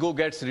 Your ego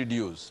gets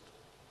reduced.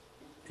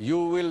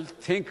 You will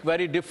think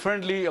very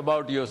differently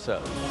about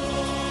yourself.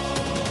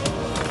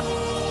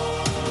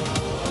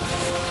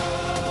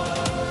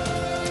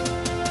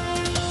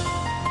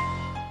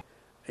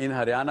 In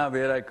Haryana,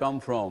 where I come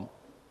from,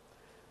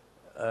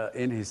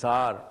 in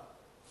Hisar,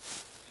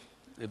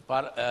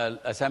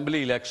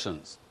 assembly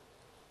elections,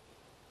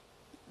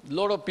 a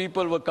lot of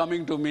people were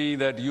coming to me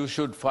that you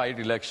should fight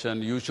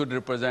election, you should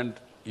represent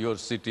your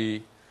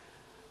city,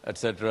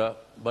 etc.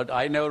 But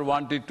I never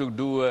wanted to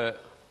do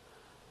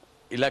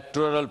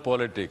electoral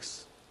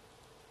politics.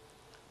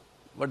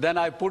 But then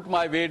I put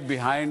my weight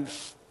behind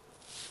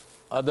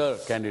other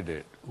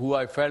candidate who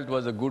I felt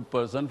was a good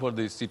person for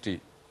the city.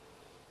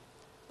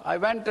 I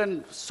went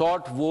and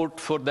sought vote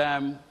for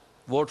them,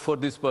 vote for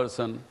this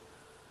person,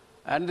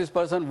 and this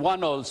person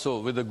won also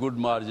with a good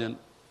margin.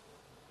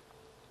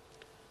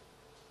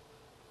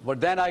 But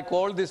then I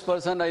called this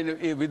person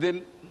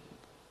within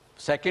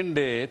second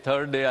day,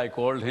 third day, I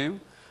called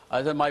him.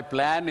 I said, my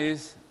plan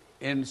is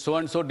in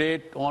so-and-so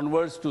date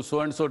onwards to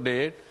so-and-so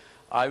date,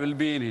 I will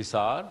be in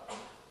Hisar.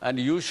 And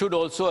you should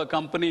also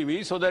accompany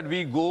me so that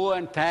we go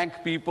and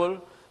thank people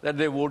that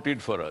they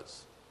voted for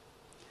us.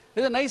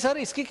 He said, nahi sir,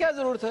 iski kya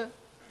zarurat hai?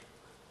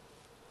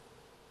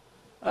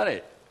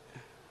 Arey,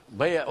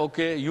 bhai,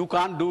 okay, you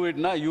can't do it,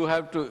 na? You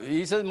have to.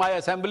 He says, my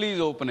assembly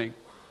is opening.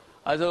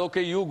 I said,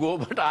 okay, you go,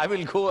 but I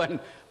will go and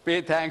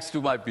pay thanks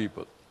to my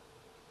people.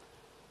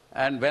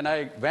 And when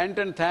I went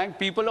and thanked,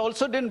 people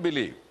also didn't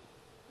believe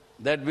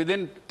that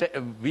within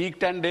a week,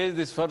 10 days,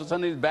 this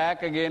person is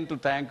back again to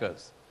thank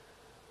us.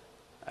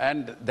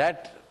 And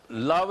that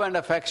love and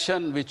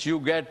affection which you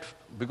get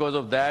because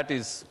of that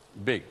is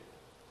big.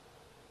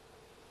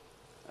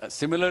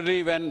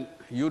 Similarly, when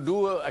you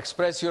do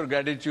express your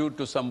gratitude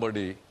to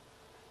somebody,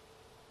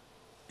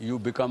 you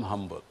become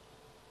humble.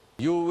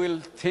 You will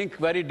think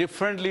very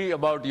differently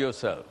about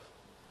yourself.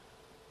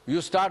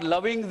 You start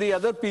loving the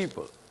other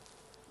people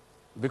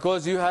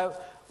because you have,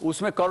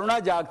 उसमें करुणा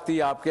जागती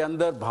है, आपके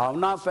अंदर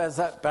भावना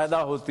पैदा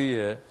होती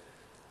है,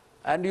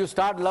 and you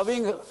start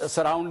loving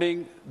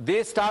surrounding,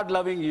 they start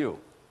loving you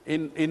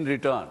in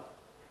return.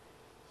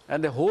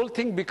 And the whole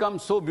thing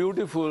becomes so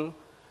beautiful,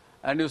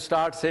 and you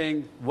start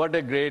saying, what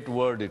a great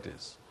word it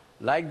is.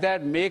 Like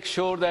that, make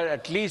sure that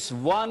at least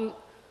one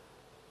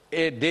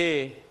a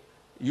day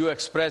you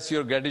express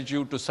your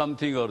gratitude to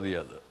something or the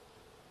other.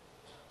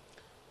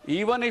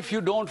 Even if you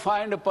don't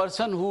find a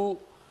person who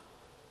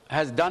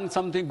has done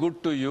something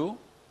good to you,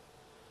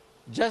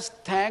 just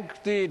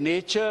thank the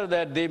nature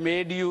that they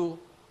made you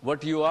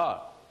what you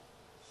are.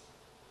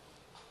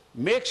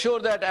 Make sure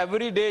that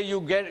every day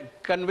you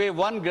convey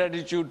one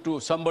gratitude to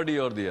somebody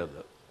or the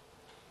other.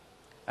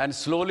 And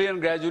slowly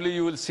and gradually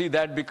you will see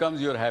that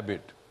becomes your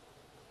habit.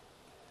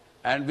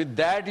 And with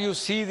that you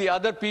see the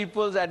other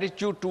people's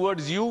attitude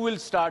towards you will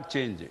start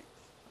changing.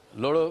 A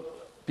lot of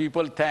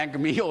people thank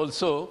me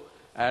also,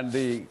 and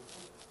the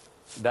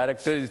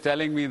director is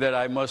telling me that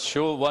I must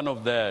show one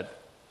of that.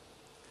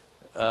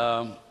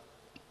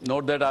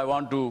 Not that I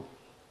want to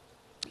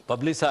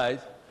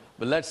publicize,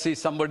 but let's see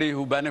somebody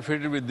who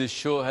benefited with this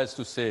show has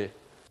to say.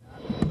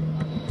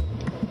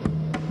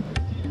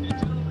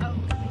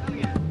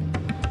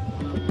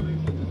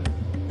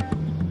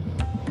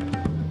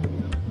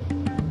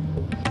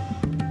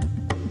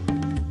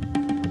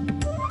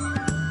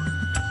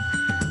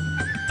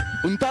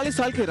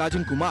 साल के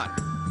राजन कुमार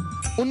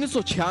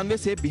 1996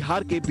 से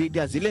बिहार के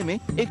बेतिया जिले में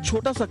एक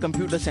छोटा सा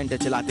computer centre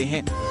चलाते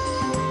हैं।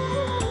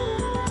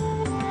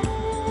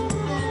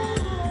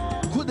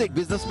 खुद एक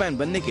बिजनेसमैन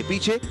बनने के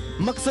पीछे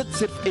मकसद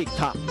सिर्फ एक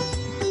था,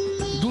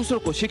 दूसरों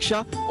को शिक्षा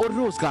और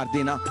रोजगार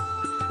देना।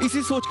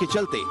 इसी सोच के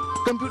चलते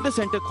कंप्यूटर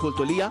सेंटर खोल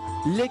तो लिया,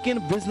 लेकिन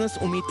बिजनेस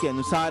उम्मीद के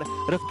अनुसार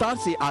रफ्तार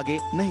से आगे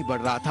नहीं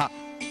बढ़ रहा था।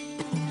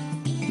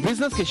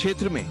 बिजनेस के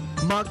क्षेत्र में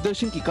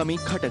मार्गदर्शन की कमी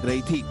खटक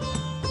रही थी।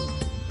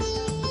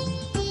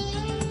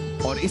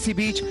 और इसी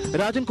बीच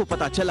राजन को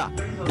पता चला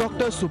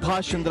डॉक्टर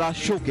सुभाष चंद्रा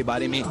शो के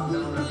बारे में।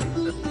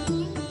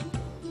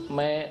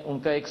 मैं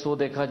उनका एक शो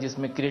देखा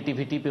जिसमें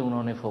क्रिएटिविटी पे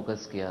उन्होंने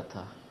फोकस किया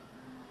था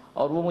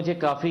और वो मुझे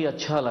काफ़ी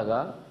अच्छा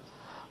लगा।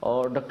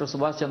 और डॉक्टर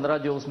सुभाष चंद्रा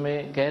जो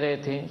उसमें कह रहे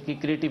थे कि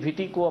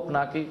क्रिएटिविटी को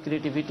अपना के,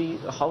 creativity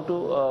how to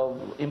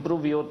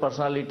improve your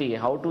personality,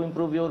 how to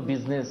improve your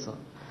business,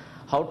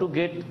 how to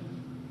get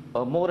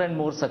more and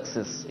more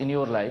success in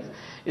your life,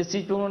 इस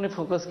चीज़ पे उन्होंने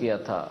फोकस किया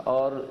था।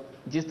 और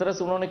जिस तरह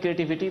से उन्होंने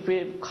क्रिएटिविटी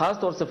पे खास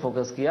तौर से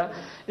फोकस किया,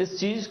 इस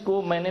चीज़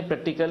को मैंने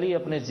प्रैक्टिकली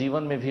अपने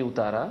जीवन में भी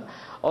उतारा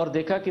और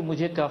देखा कि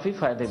मुझे काफ़ी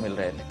फायदे मिल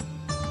रहे थे।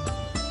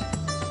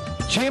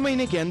 6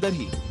 महीने के अंदर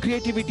ही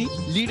क्रिएटिविटी,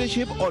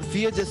 लीडरशिप और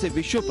फियर जैसे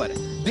विषयों पर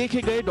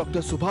देखे गए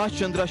डॉक्टर सुभाष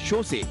चंद्रा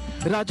शो से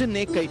राजन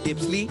ने कई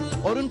टिप्स ली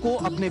और उनको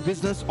अपने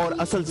बिजनेस और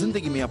असल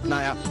जिंदगी में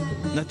अपनाया।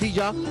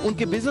 नतीजा,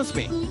 उनके बिजनेस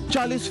में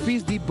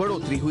 40%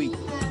 बढ़ोतरी हुई।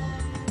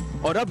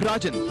 और अब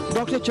राजन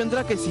डॉक्टर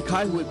चंद्रा के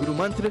सिखाए हुए गुरु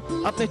मंत्र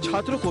अपने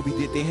छात्रों को भी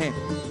देते हैं।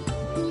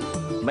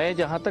 मैं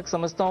जहां तक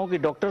समझता हूं कि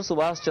डॉक्टर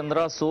सुभाष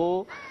चंद्रा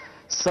शो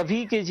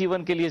सभी के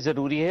जीवन के लिए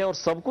जरूरी है और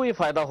सबको ये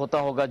फायदा होता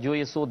होगा जो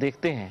ये शो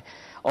देखते हैं।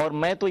 और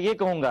मैं तो ये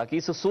कहूंगा कि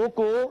इस शो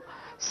को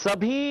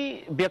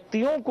सभी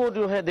व्यक्तियों को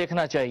जो है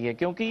देखना चाहिए,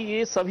 क्योंकि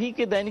ये सभी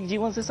के दैनिक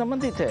जीवन से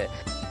संबंधित है।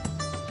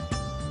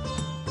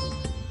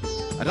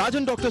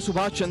 राजन डॉक्टर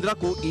सुभाष चंद्रा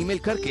को ईमेल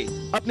करके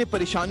अपने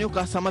परेशानियों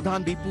का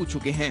समाधान भी पूछ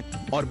चुके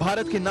हैं और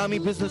भारत के नामी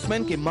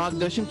बिजनेसमैन के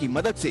मार्गदर्शन की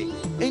मदद से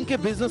इनके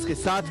बिजनेस के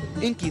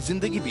साथ इनकी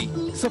जिंदगी भी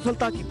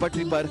सफलता की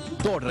पटरी पर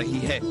दौड़ रही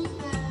है।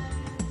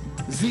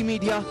 जी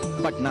media,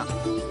 Patna.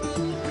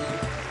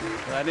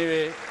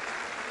 Anyway,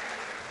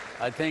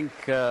 I think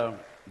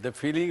the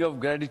feeling of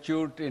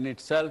gratitude in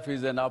itself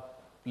is an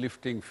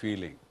uplifting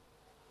feeling.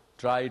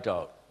 Try it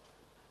out.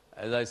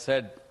 As I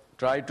said,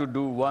 try to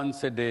do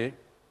once a day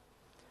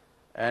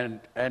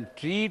and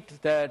treat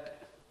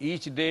that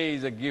each day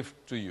is a gift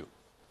to you.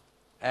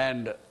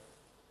 And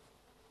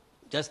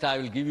just I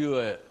will give you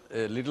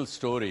a little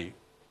story.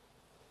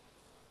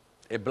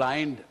 A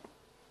blind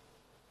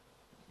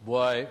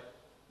boy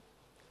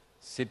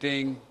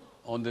sitting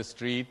on the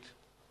street,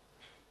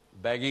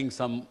 begging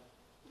some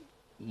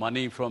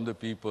money from the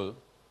people.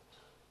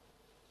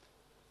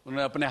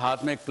 उन्होंने अपने हाथ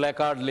में एक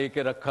placard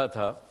लेके रखा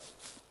था,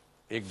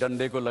 एक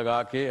डंडे को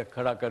लगा के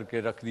खड़ा करके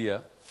रख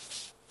दिया,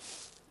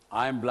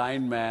 I am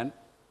blind man,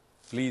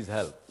 please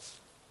help.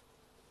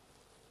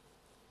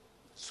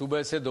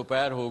 सुबह से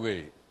दोपहर हो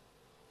गई,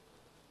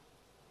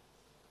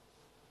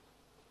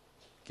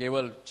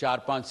 केवल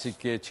 4-5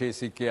 सिक्के 6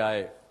 सिक्के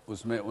आए,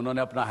 उसमें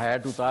उन्होंने अपना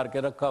हैट उतार के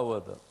रखा हुआ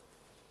था.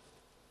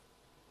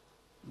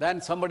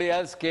 Then somebody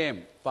else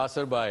came,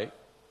 passerby.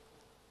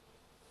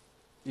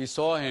 He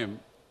saw him.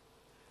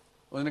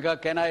 उन्होंने कहा,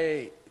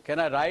 can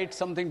I write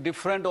something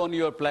different on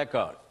your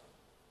placard?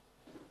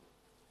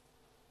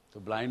 The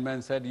blind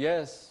man said,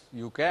 yes,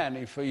 you can,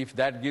 if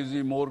that gives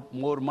you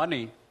more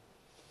money.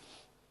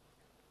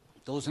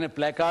 तो उसने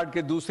प्लेकार्ड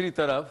के दूसरी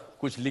तरफ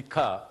कुछ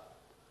लिखा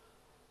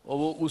और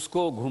वो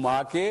उसको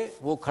घुमा के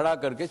वो खड़ा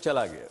करके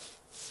चला गया.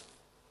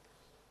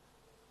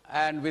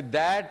 And with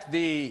that,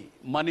 the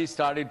money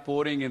started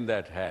pouring in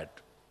that hat.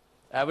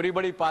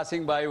 Everybody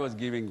passing by was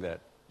giving that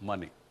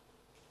money.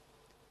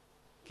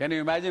 Can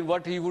you imagine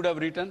what he would have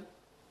written?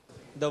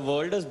 The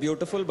world is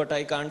beautiful, but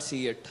I can't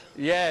see it.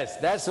 Yes,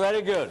 that's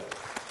very good.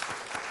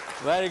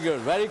 Very good,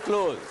 very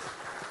close.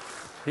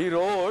 He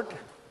wrote,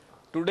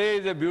 today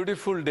is a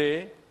beautiful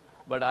day,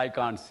 but I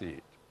can't see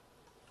it.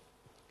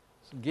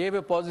 So gave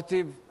a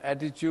positive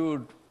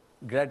attitude,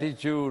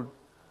 gratitude,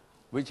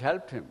 which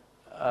helped him.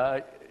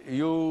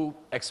 You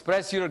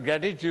express your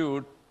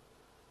gratitude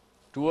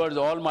towards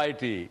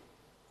Almighty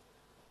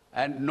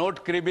and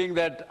not cribbing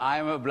that I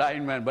am a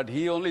blind man, but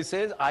he only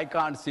says, I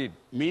can't see it.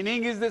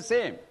 Meaning is the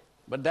same,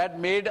 but that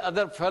made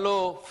other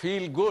fellow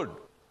feel good.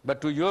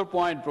 But to your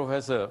point,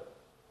 Professor,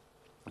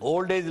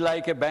 old age is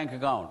like a bank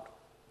account.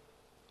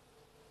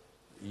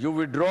 You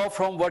withdraw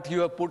from what you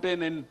have put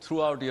in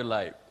throughout your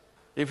life.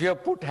 If you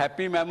have put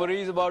happy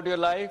memories about your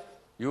life,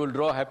 you will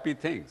draw happy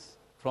things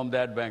from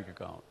that bank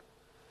account.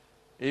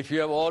 If you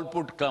have all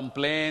put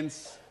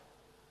complaints,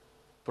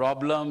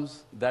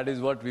 problems, that is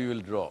what we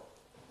will draw.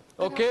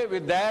 Okay,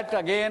 with that,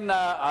 again,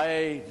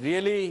 I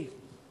really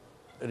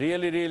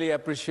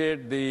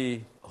appreciate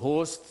the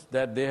hosts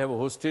that they have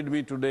hosted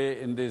me today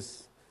in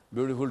this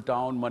beautiful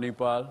town,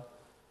 Manipal.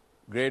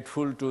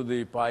 Grateful to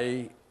the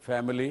Pai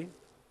family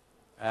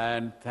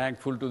and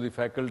thankful to the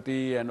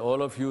faculty and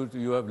all of you,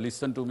 you have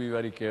listened to me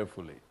very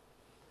carefully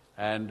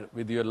and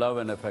with your love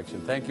and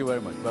affection. Thank you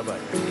very much. Bye-bye.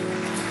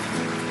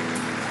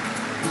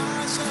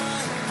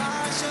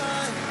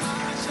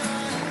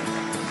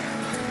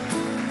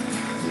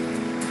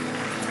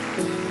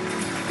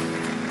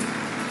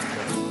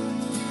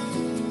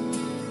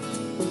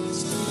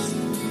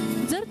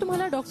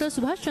 Doctor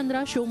Subhash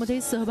Chandra show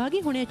मध्ये सहभागी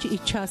होण्याची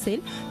इच्छा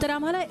असेल तर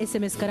आम्हाला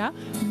SMS करा,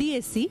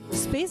 DSC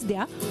space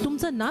द्या,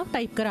 तुमचं नाव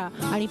टाईप करा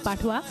आणि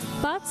पाठवा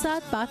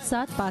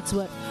 57575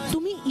 वर.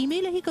 तुम्ही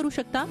ईमेलही करू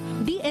शकता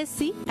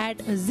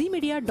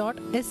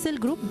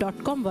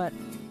dsc@zmedia.slgroup.com वर.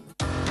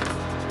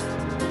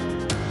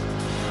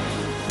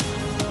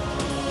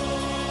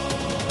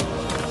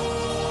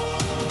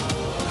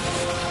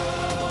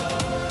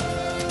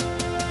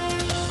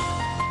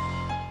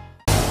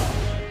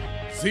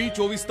 झी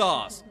 24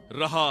 तास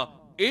रहा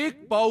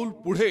एक पाऊल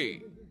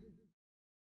पुढे.